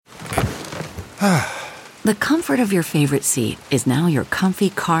The comfort of your favorite seat is now your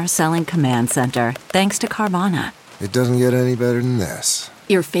comfy car-selling command center, thanks to Carvana. It doesn't get any better than this.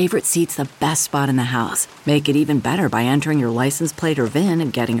 Your favorite seat's the best spot in the house. Make it even better by entering your license plate or VIN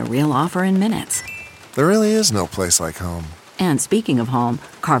and getting a real offer in minutes. There really is no place like home. And speaking of home,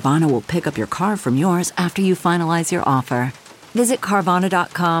 Carvana will pick up your car from yours after you finalize your offer. Visit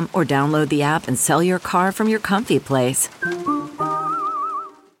Carvana.com or download the app and sell your car from your comfy place.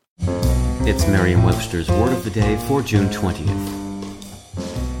 It's Merriam-Webster's Word of the Day for June 20th.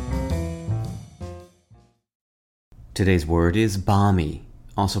 Today's word is balmy,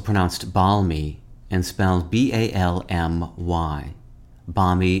 also pronounced balmy and spelled B-A-L-M-Y.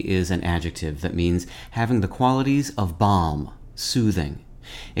 Balmy is an adjective that means having the qualities of balm, soothing.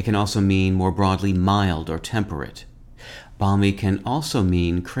 It can also mean more broadly mild or temperate. Balmy can also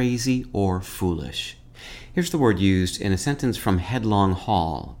mean crazy or foolish. Here's the word used in a sentence from Headlong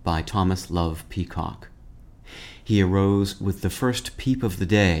Hall by Love Peacock. He arose with the first peep of the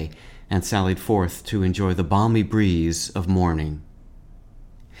day and sallied forth to enjoy the balmy breeze of morning.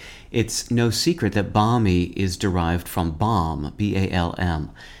 It's no secret that balmy is derived from balm,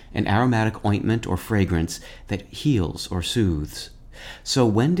 B-A-L-M, an aromatic ointment or fragrance that heals or soothes. So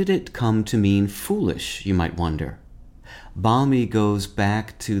when did it come to mean foolish, you might wonder? Balmy goes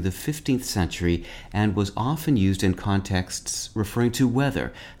back to the 15th century and was often used in contexts referring to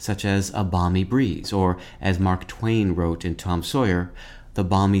weather, such as a balmy breeze, or, as Mark Twain wrote in Tom Sawyer, the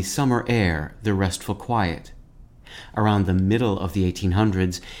balmy summer air, the restful quiet. Around the middle of the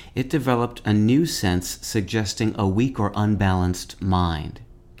 1800s, it developed a new sense suggesting a weak or unbalanced mind.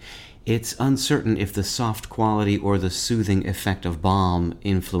 It's uncertain if the soft quality or the soothing effect of balm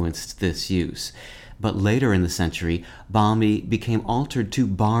influenced this use. But later in the century, balmy became altered to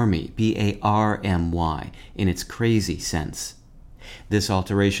barmy, B-A-R-M-Y, in its crazy sense. This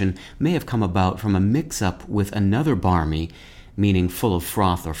alteration may have come about from a mix-up with another barmy, meaning full of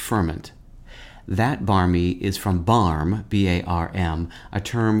froth or ferment. That barmy is from barm, B-A-R-M, a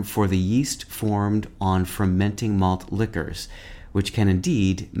term for the yeast formed on fermenting malt liquors, which can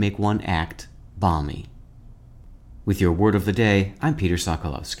indeed make one act balmy. With your word of the day, I'm Peter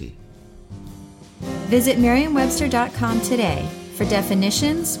Sokolowski. Visit Merriam-Webster.com today for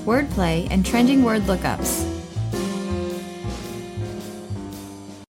definitions, wordplay, and trending word lookups.